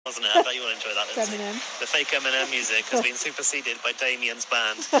wasn't it? I bet you will enjoy that, Lindsay. Eminem. The fake Eminem music has been superseded by Damien's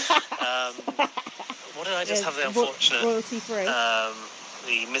band. What did I just have the unfortunate... royalty-free.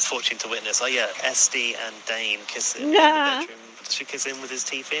 The misfortune to witness. Oh, yeah, Esty and Dane kissing in the bedroom. Did she kiss him with his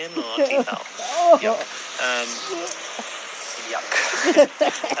teeth in or teeth out? Yuck. Yuck.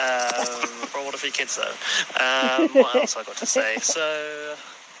 For all the 3 kids, though. What else I got to say? So...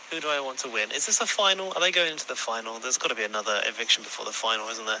 Who do I want to win? Is this a final? Are they going into the final? There's got to be another eviction before the final,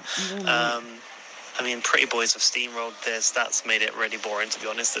 isn't there? I mean, Pretty Boys have steamrolled this. That's made it really boring, to be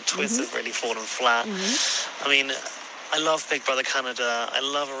honest. The twist has really fallen flat. I mean, I love Big Brother Canada. I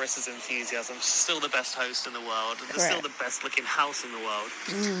love Arissa's enthusiasm. She's still the best host in the world. There's still the best looking house in the world.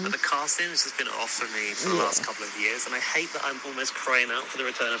 But the casting has just been off for me for the last couple of years. And I hate that I'm almost crying out for the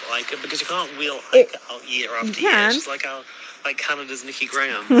return of Ica, because you can't wheel Ica out year after year. She's like Canada's Nikki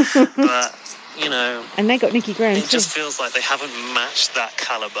Graham. But, you know... And they got Nikki Graham, It just feels like they haven't matched that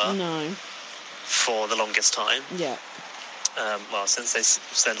calibre for the longest time. Yeah. Well, since they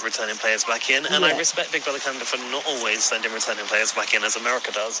sent returning players back in. And I respect Big Brother Canada for not always sending returning players back in, as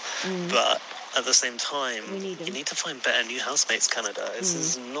America does. But at the same time, you need to find better new housemates, Canada. This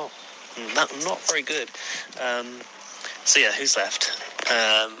is not very good. So, yeah, who's left?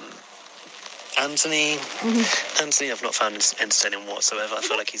 Anthony. Anthony I've not found entertaining whatsoever. I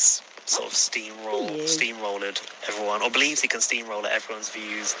feel like he's sort of steamrolled everyone, or believes he can steamroll everyone's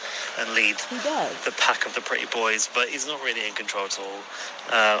views and lead the pack of the Pretty Boys, but he's not really in control at all.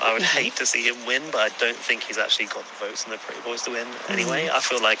 I would hate to see him win, but I don't think he's actually got the votes in the Pretty Boys to win anyway. I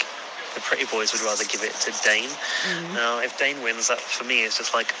feel like the Pretty Boys would rather give it to Dane. Now, if Dane wins, that for me is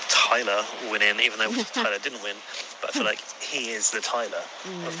just like Tyler winning, even though Tyler didn't win. But I feel like he is the Tyler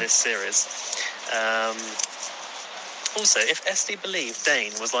of this series. Also, if Esty believed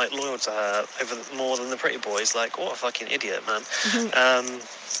Dane was like loyal to her more than the Pretty Boys, like what a fucking idiot, man.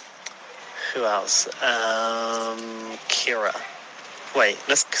 Who else? Kyra. Wait,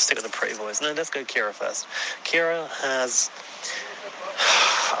 let's stick with the Pretty Boys. No, let's go Kyra first. Kyra has...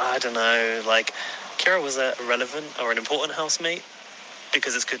 I don't know, like, Kyra was a relevant or an important housemate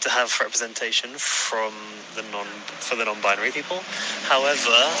because it's good to have representation for the non-binary people.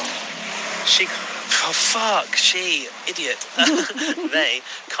 However, idiot. They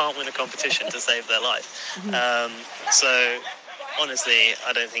can't win a competition to save their life. So, honestly,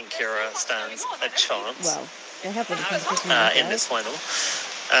 I don't think Kyra stands a chance. Well, they have in this final.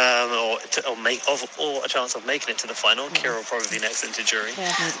 Or a chance of making it to the final. Kyra will probably be next into jury.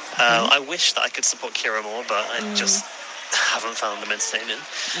 I wish that I could support Kyra more, but I just haven't found them entertaining.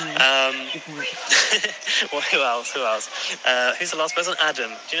 Well, who else? Who's the last person?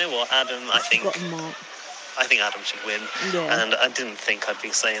 Adam. Do you know what? Adam, I think Adam should win. And I didn't think I'd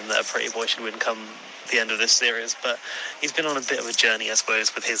be saying that a Pretty Boy should win come the end of this series, but he's been on a bit of a journey, I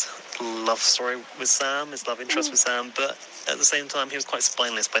suppose, with his love story with Sam, his love interest with Sam, but at the same time he was quite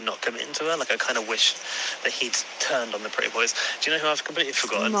spineless by not committing to her. Like, I kind of wish that he'd turned on the Pretty Boys. Do you know who I've completely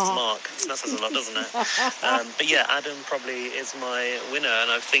forgotten? Mark. That says a lot, doesn't it? But yeah, Adam probably is my winner,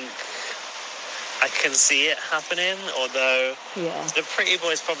 and I think I can see it happening, although the Pretty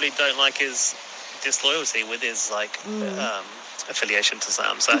Boys probably don't like his disloyalty with his like affiliation to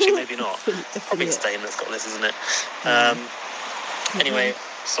Sam, so actually maybe not. Probably it's Dane that's got this, isn't it? Anyway,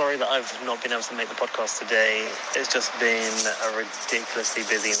 sorry that I've not been able to make the podcast today. It's just been a ridiculously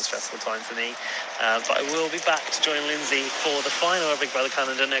busy and stressful time for me, but I will be back to join Lindsay for the final of Big Brother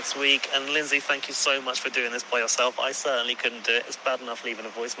Canada next week. And Lindsay, thank you so much for doing this by yourself. I certainly couldn't do it. It's bad enough leaving a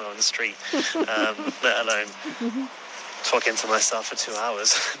voicemail on the street, let alone talking to myself for 2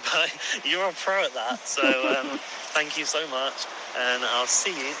 hours. But you're a pro at that, so thank you so much, and I'll see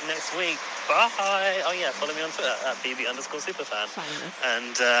you next week. Bye. Oh yeah, follow me on Twitter at bb_superfan,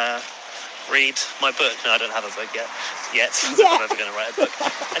 and read my book. No, I don't have a book yet. I'm never going to write a book.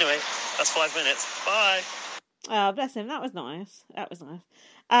 Anyway, that's 5 minutes. Bye. Oh, bless him. That was nice.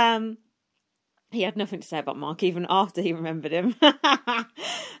 He had nothing to say about Mark even after he remembered him.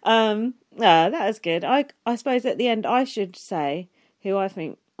 That was good. I suppose at the end I should say who I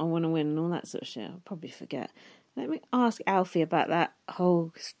think I want to win and all that sort of shit. I'll probably forget. Let me ask Alfie about that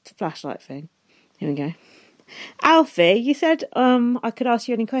whole flashlight thing. Here we go. Alfie, you said I could ask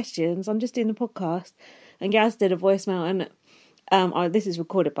you any questions. I'm just doing the podcast, and Gaz did a voicemail, and this is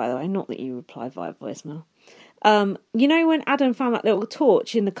recorded, by the way, not that you replied via voicemail. You know when Adam found that little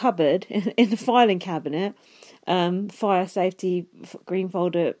torch in the cupboard, in the filing cabinet, fire safety green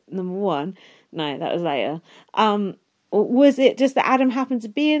folder number 1? No, that was later. Was it just that Adam happened to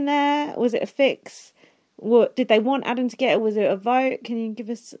be in there? Was it a fix? What did they want Adam to get? Or was it a vote? Can you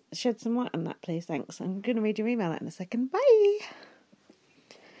shed some light on that, please? Thanks. I'm going to read your email out in a second. Bye.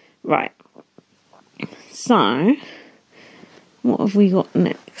 Right. So, what have we got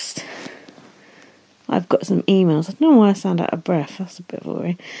next? I've got some emails. I don't know why I sound out of breath. That's a bit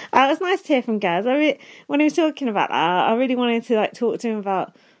boring. It was nice to hear from Gaz. When he was talking about that, I really wanted to talk to him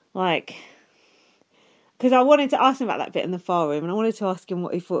about because I wanted to ask him about that bit in the file room, and I wanted to ask him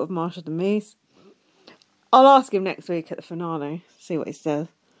what he thought of Marshall the Moose. I'll ask him next week at the finale. See what he says.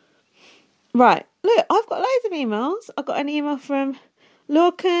 Right, look, I've got loads of emails. I got an email from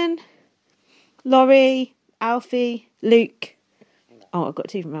Lorcan, Laurie, Alfie, Luke. Oh, I got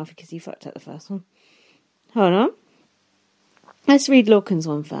two from Alfie because he fucked up the first one. Hold on. Let's read Lorcan's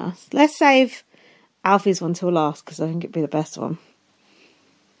one first. Let's save Alfie's one till last because I think it'd be the best one.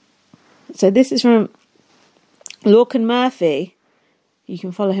 So this is from Lorcan Murphy. You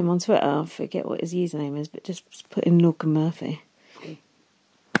can follow him on Twitter. I forget what his username is, but just put in Lorcan Murphy.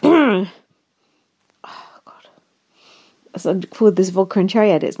 Oh, God. So I called this vodka and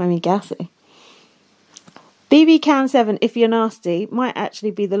cherry edit. It's made me gassy. BB Can 7, if you're nasty, might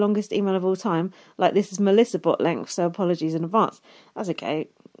actually be the longest email of all time. Like, this is Melissa bot length, so apologies in advance. That's okay.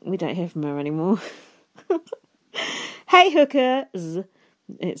 We don't hear from her anymore. Hey, hookers.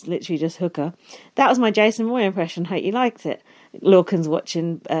 It's literally just hooker. That was my Jason Moore impression. Hope you liked it. Lorcan's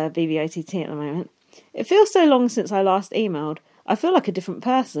watching BBOTT at the moment. It feels so long since I last emailed. I feel like a different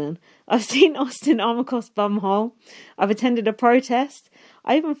person. I've seen Austin Armacost bumhole. I've attended a protest.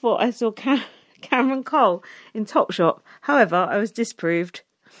 I even thought I saw Cameron Cole in Topshop. However, I was disproved.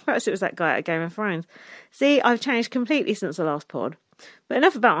 Perhaps it was that guy at Game of Thrones. See, I've changed completely since the last pod. But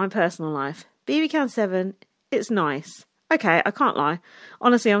enough about my personal life. BB Can 7, it's nice. Okay, I can't lie.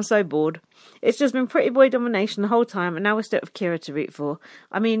 Honestly, I'm so bored. It's just been pretty boy domination the whole time, and now we're stuck with Kyra to root for.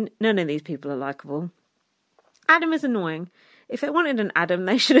 I mean, none of these people are likeable. Adam is annoying. If they wanted an Adam,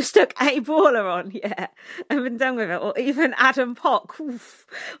 they should have stuck A Baller on, yeah, and been done with it. Or even Adam Pock. Oof.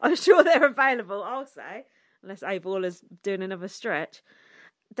 I'm sure they're available, I'll say. Unless A Baller's doing another stretch.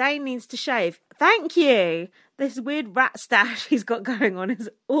 Dane needs to shave. Thank you. This weird rat stash he's got going on is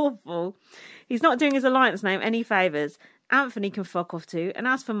awful. He's not doing his alliance name any favours. Anthony can fuck off too. And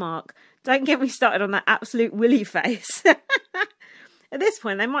as for Mark, don't get me started on that absolute willy face. At this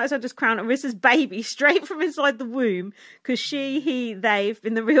point, they might as well just crown Arissa's baby straight from inside the womb, because she, he, they've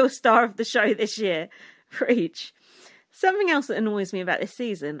been the real star of the show this year. Preach. Something else that annoys me about this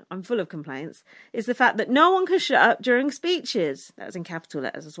season, I'm full of complaints, is the fact that no one can shut up during speeches. That was in capital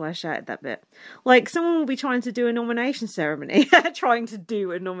letters, that's why I shouted that bit. Like, someone will be trying to do a nomination ceremony.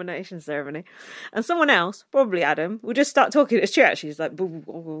 And someone else, probably Adam, will just start talking at his chair. She's like,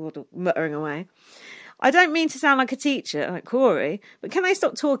 muttering away. I don't mean to sound like a teacher, like Corey, but can they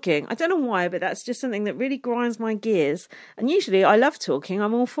stop talking? I don't know why, but that's just something that really grinds my gears. And usually I love talking,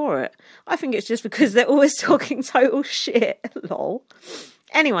 I'm all for it. I think it's just because they're always talking total shit. Lol.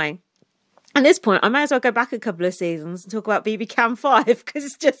 Anyway, at this point, I may as well go back a couple of seasons and talk about BB Cam 5, because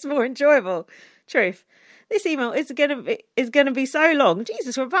it's just more enjoyable. Truth. This email is gonna be so long.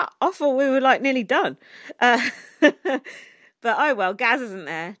 Jesus, I thought we were like nearly done. But oh well, Gaz isn't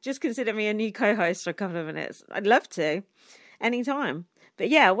there. Just consider me a new co-host for a couple of minutes. I'd love to. Anytime. But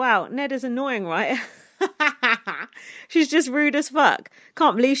yeah, wow, Ned is annoying, right? She's just rude as fuck.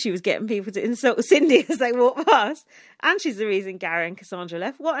 Can't believe she was getting people to insult Cindy as they walk past. And she's the reason Gary and Cassandra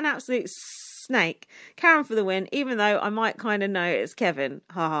left. What an absolute snake. Karen for the win, even though I might kind of know it's Kevin.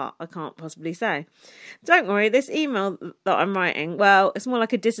 Haha, I can't possibly say. Don't worry, this email that I'm writing, well, it's more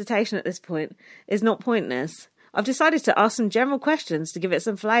like a dissertation at this point, is not pointless. I've decided to ask some general questions to give it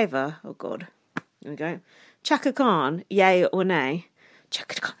some flavour. Oh, God. Here we go. Chaka Khan, yay or nay?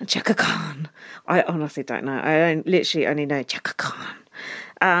 Chaka Khan. I honestly don't know. I literally only know Chaka Khan.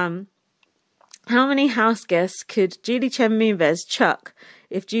 How many house guests could Julie Chen Moonves chuck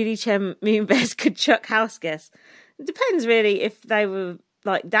if Julie Chen Moonves could chuck house guests? It depends, really, if they were,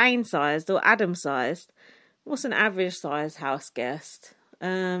 like, Dane-sized or Adam-sized. What's an average-sized house guest?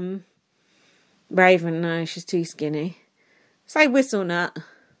 Raven, no, she's too skinny. Say Whistle Nut.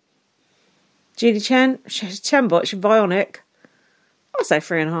 Julie Chen, she's Chenbot, she's bionic. I'll say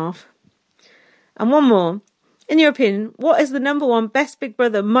 3.5. And one more. In your opinion, what is the number one best Big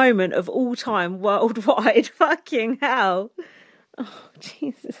Brother moment of all time worldwide? Fucking hell. Oh,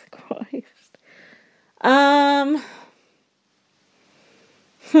 Jesus Christ.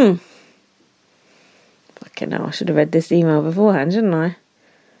 Fucking hell, I should have read this email beforehand, shouldn't I?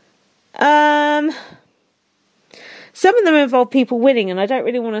 Some of them involve people winning, and I don't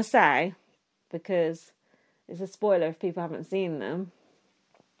really want to say because it's a spoiler if people haven't seen them.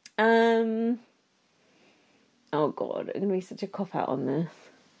 Oh God, it's going to be such a cop out on this.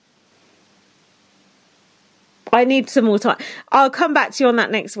 I need some more time. I'll come back to you on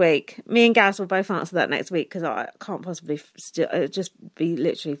that next week. Me and Gaz will both answer that next week because I can't possibly it'll just be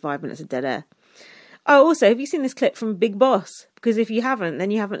literally 5 minutes of dead air. Oh, also, have you seen this clip from Big Boss? Because if you haven't,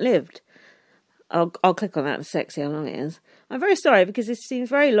 then you haven't lived. I'll click on that in a sec, see how long it is. I'm very sorry because this seems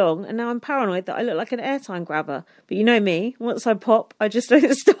very long and now I'm paranoid that I look like an airtime grabber. But you know me, once I pop, I just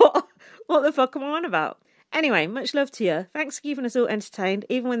don't stop. What the fuck am I on about? Anyway, much love to you. Thanks for keeping us all entertained,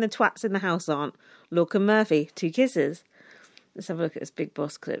 even when the twats in the house aren't. Look and Murphy, 2 kisses. Let's have a look at this Big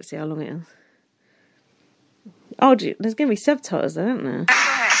Boss clip, see how long it is. Oh, there's going to be subtitles, though, isn't there?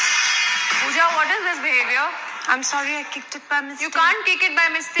 Pooja, what is this behavior? I'm sorry, I kicked it by mistake. You can't kick it by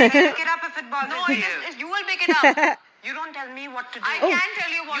mistake. Pick it up if it bothers you. You will pick it up. You don't tell me what to do. I can tell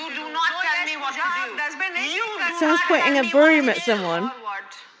you what to do. You do not tell me what to do. Someone's pointing a broom at someone.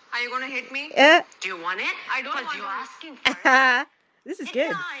 Are you going to hit me? Yeah. Do you want it? I don't want it. You're asking for it. This is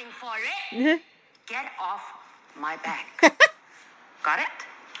good. Lying for it. Get off my back. Got it?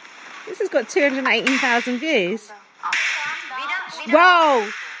 This has got 218,000 views. Whoa!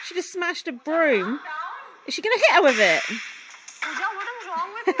 She just smashed a broom. Is she going to hit her with it? Pooja, what is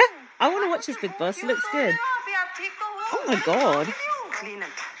wrong with you? I want to watch this Big Boss. It looks good. Oh my god. Clean it.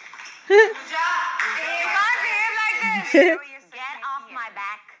 Pooja, you can't behave like this. Get off my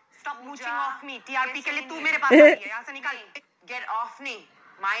back. Stop mooching off me. TRP के लिए तू मेरे पास आई है. यहाँ से निकाल. Get off me.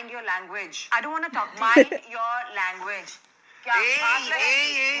 Mind your language. I don't want to talk. Mind your language.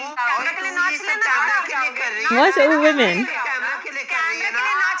 Why is it all women?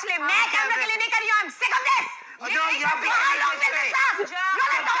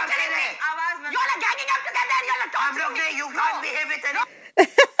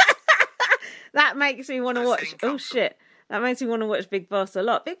 That makes me want to watch. Oh shit. That makes me want to watch Big Boss a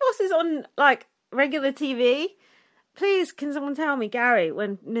lot. Big Boss is on like regular TV. Please, can someone tell me, Gary,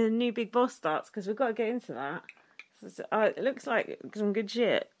 when the new Big Boss starts? Because we've got to get into that. It looks like some good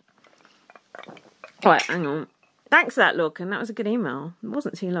shit. Right, hang on. Thanks for that, Lorcan. That was a good email. It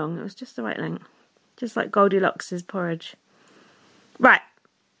wasn't too long. It was just the right length. Just like Goldilocks's porridge. Right.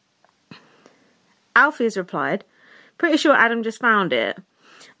 Alfie has replied. Pretty sure Adam just found it.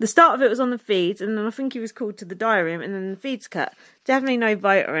 The start of it was on the feeds, and then I think he was called to the diary room, and then the feeds cut. Definitely no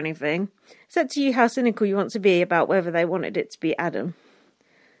vote or anything. It's up to you how cynical you want to be about whether they wanted it to be Adam.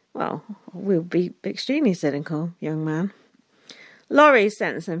 Well, we'll be extremely cynical, young man. Laurie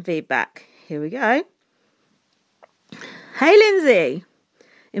sent some feedback. Here we go. Hey, Lindsay.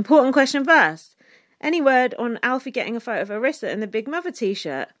 Important question first. Any word on Alfie getting a photo of Arissa in the Big Mother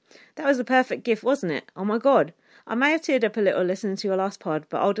t-shirt? That was the perfect gift, wasn't it? Oh my god. I may have teared up a little listening to your last pod,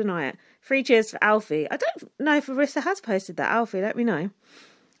 but I'll deny it. 3 cheers for Alfie. I don't know if Arissa has posted that. Alfie, let me know.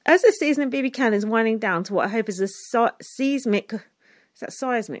 As this season of BB Can is winding down to what I hope is a seismic... Is that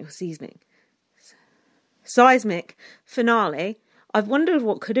seismic or seismic? Seismic finale. I've wondered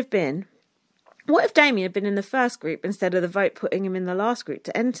what could have been. What if Damien had been in the first group instead of the vote putting him in the last group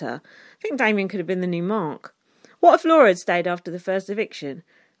to enter? I think Damien could have been the new Mark. What if Laura had stayed after the first eviction?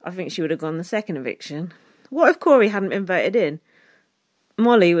 I think she would have gone the second eviction. What if Corey hadn't been voted in?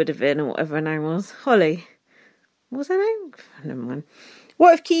 Molly would have been, or whatever her name was. Holly. What was her name? Never mind.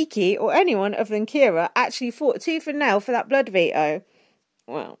 What if Kiki, or anyone other than Kyra, actually fought tooth and nail for that blood veto?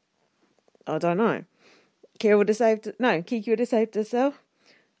 Well, I don't know. Kiki would have saved herself.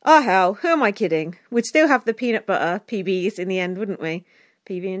 Oh hell, who am I kidding? We'd still have the peanut butter PBs in the end, wouldn't we?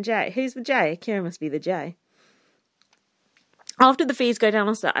 PB and J. Who's the J? Kyra must be the J. After the fees go down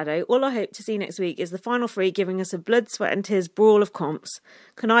on Saturday, all I hope to see next week is the final 3 giving us a blood, sweat and tears brawl of comps,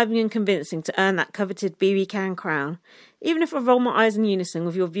 conniving and convincing to earn that coveted BB Can crown. Even if I roll my eyes in unison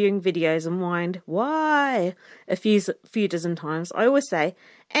with your viewing videos and whined, why? A few dozen times, I always say,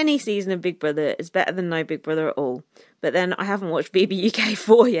 any season of Big Brother is better than no Big Brother at all. But then I haven't watched BB UK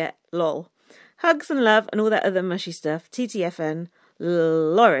 4 yet, lol. Hugs and love and all that other mushy stuff. TTFN,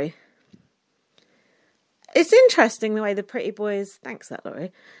 Laurie. It's interesting the way the pretty boys, thanks that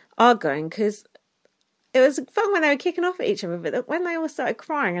Laurie, are going, because it was fun when they were kicking off at each other, but when they all started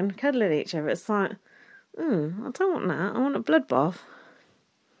crying and cuddling each other, it's like, I don't want that. I want a bloodbath.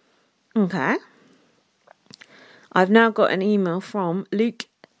 Okay. I've now got an email from Luke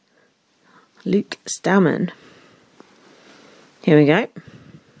Stammen. Here we go.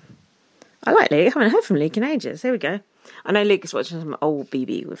 I like Luke. I haven't heard from Luke in ages. Here we go. I know Luke is watching some old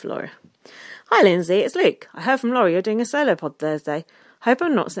BB with Laura. Hi Lindsay, it's Luke. I heard from Laurie you're doing a solo pod Thursday. Hope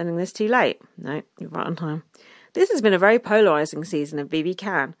I'm not sending this too late. No, you're right on time. This has been a very polarising season of BB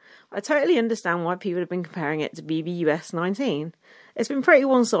Can. I totally understand why people have been comparing it to BB US 19. It's been pretty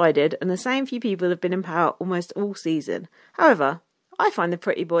one-sided and the same few people have been in power almost all season. However, I find the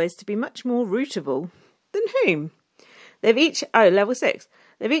pretty boys to be much more rootable. Than whom? They've each... Oh, level 6.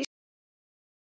 They've each